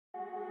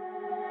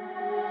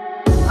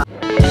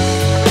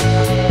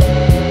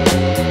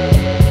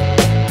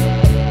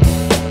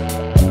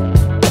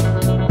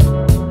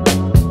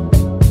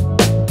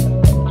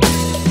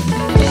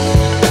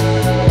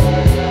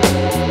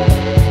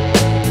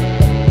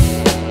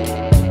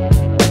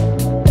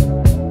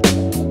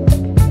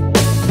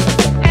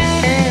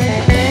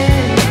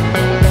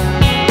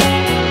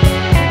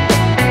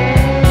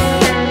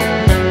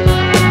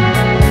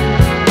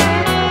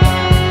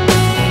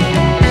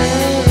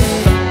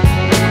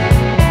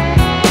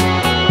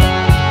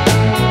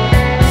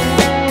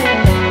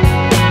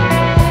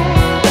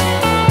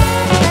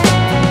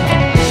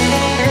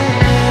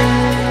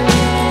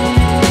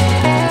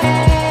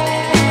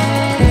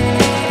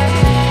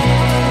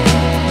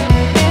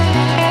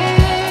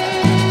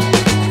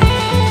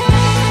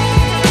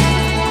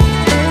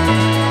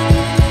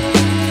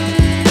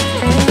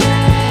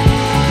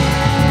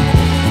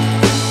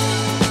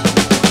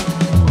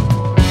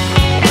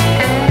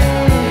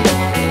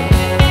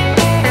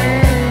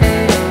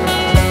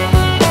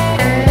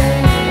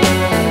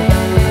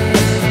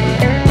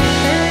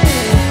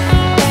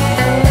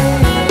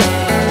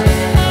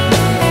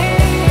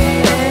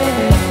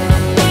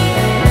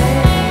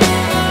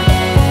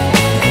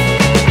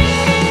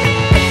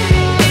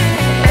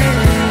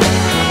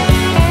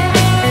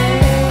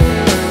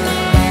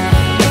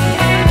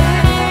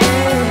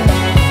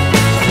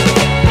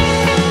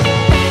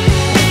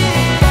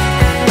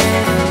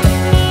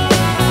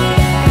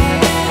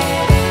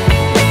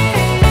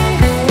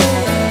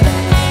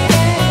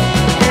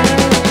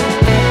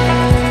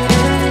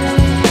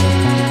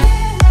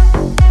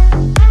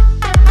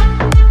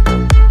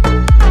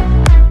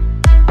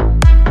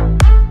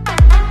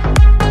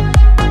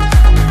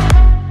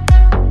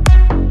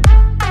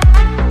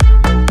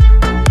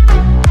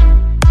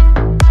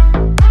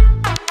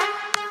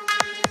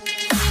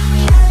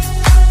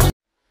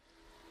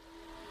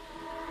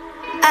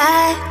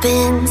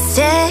been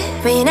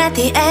staring at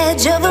the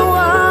edge of the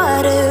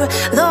water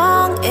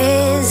long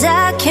as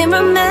I can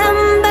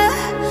remember,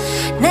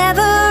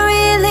 never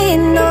really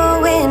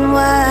knowing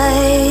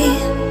why.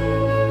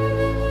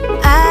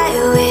 I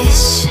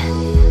wish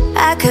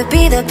I could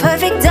be the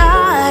perfect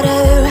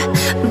daughter,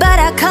 but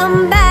I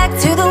come back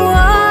to the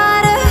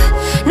water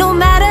no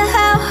matter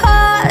how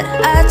hard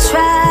I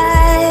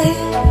try.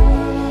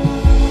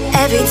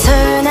 Every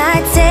turn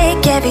I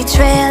take, every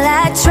trail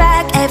I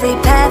track, every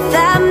path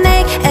I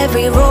make,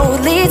 every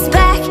road leads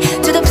back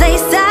to the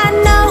place I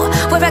know,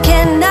 where I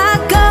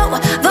cannot go,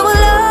 though I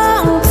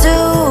long to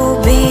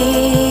be.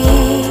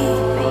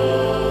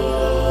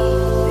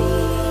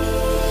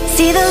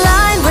 See the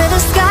line where the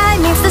sky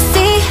meets the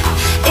sea,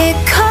 it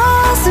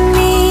calls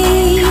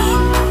me,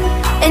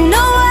 and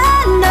no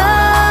one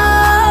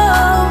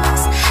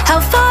knows how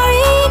far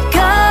it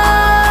goes.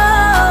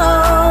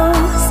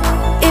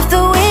 If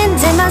the wind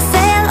in my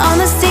sail on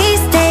the sea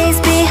stays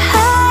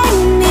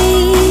behind me,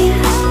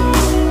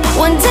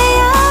 one day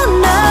I'll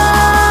know.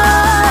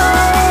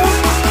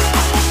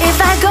 If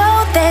I go,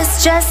 there's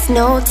just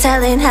no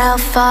telling how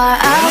far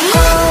I'll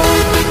go.